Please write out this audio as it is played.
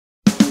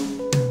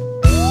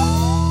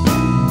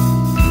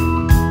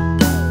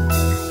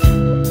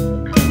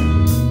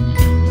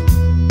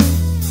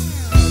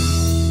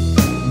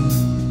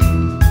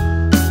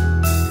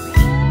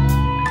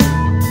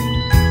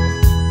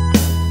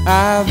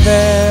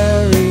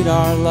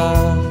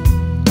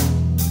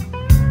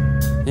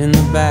in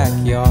the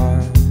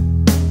backyard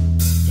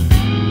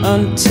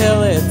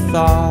until it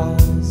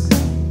thaws.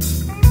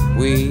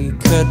 We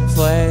could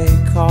play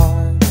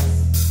cards.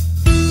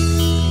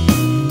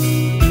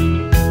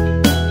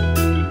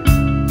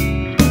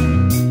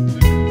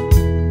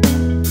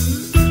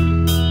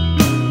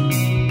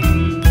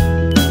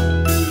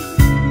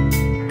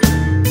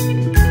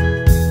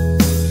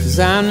 'Cause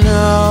I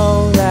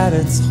know that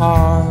it's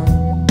hard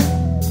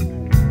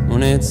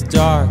when it's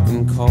dark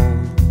and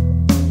cold,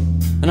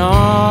 and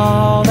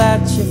all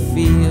that you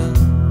feel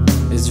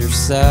is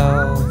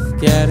yourself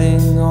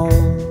getting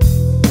old.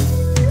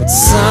 But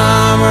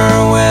summer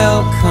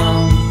will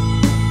come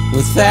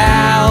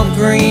without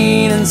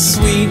green and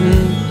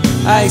sweetened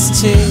iced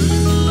tea.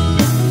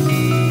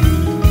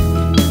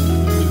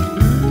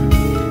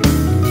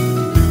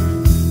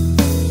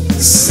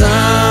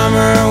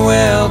 Summer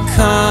will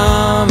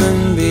come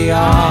and be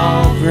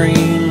all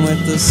green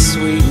with the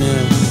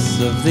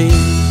sweetness of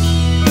thee.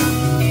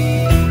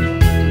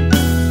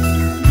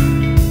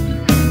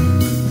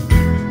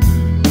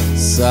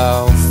 So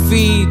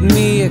feed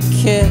me a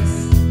kiss,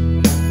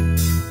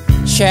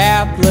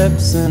 chapped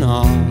lips and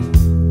all,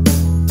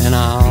 and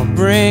I'll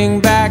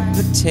bring back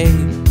the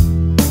tape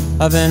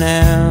of an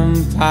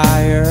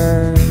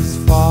empire's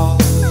fall.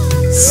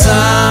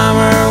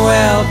 Summer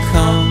will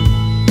come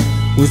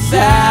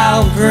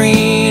without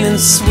green and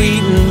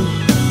sweetened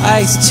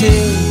iced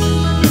tea.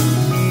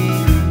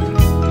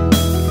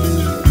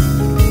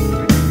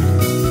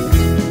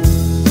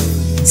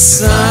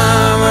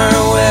 Summer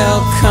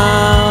will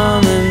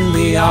come and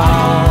be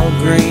all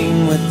green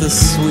with the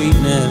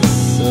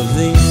sweetness of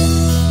thee.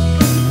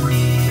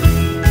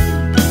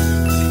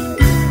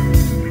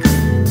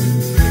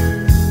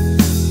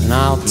 And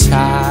I'll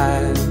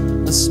tie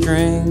a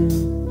string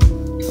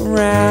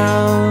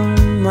around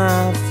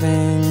my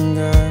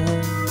finger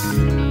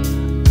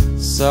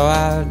so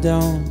I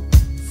don't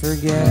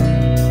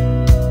forget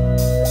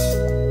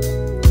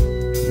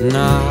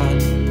not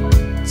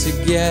to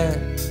get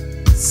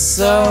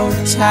so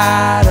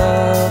tied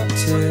up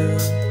to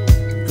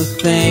the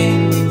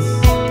things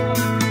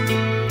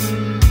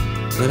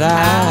that I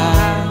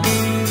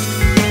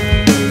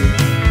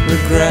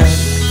regret.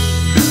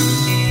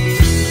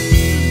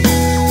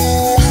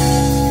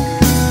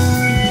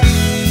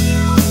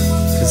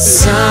 'Cause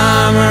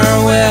summer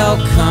will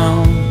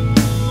come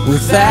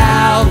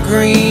without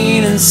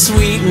green and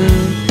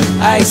sweetened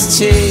iced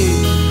tea.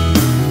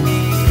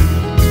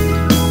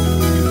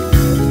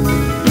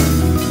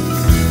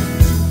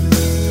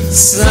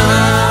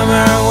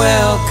 Summer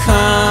will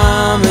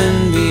come and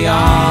be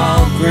all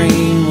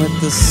green with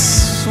the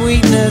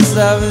sweetness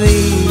of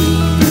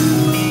thee.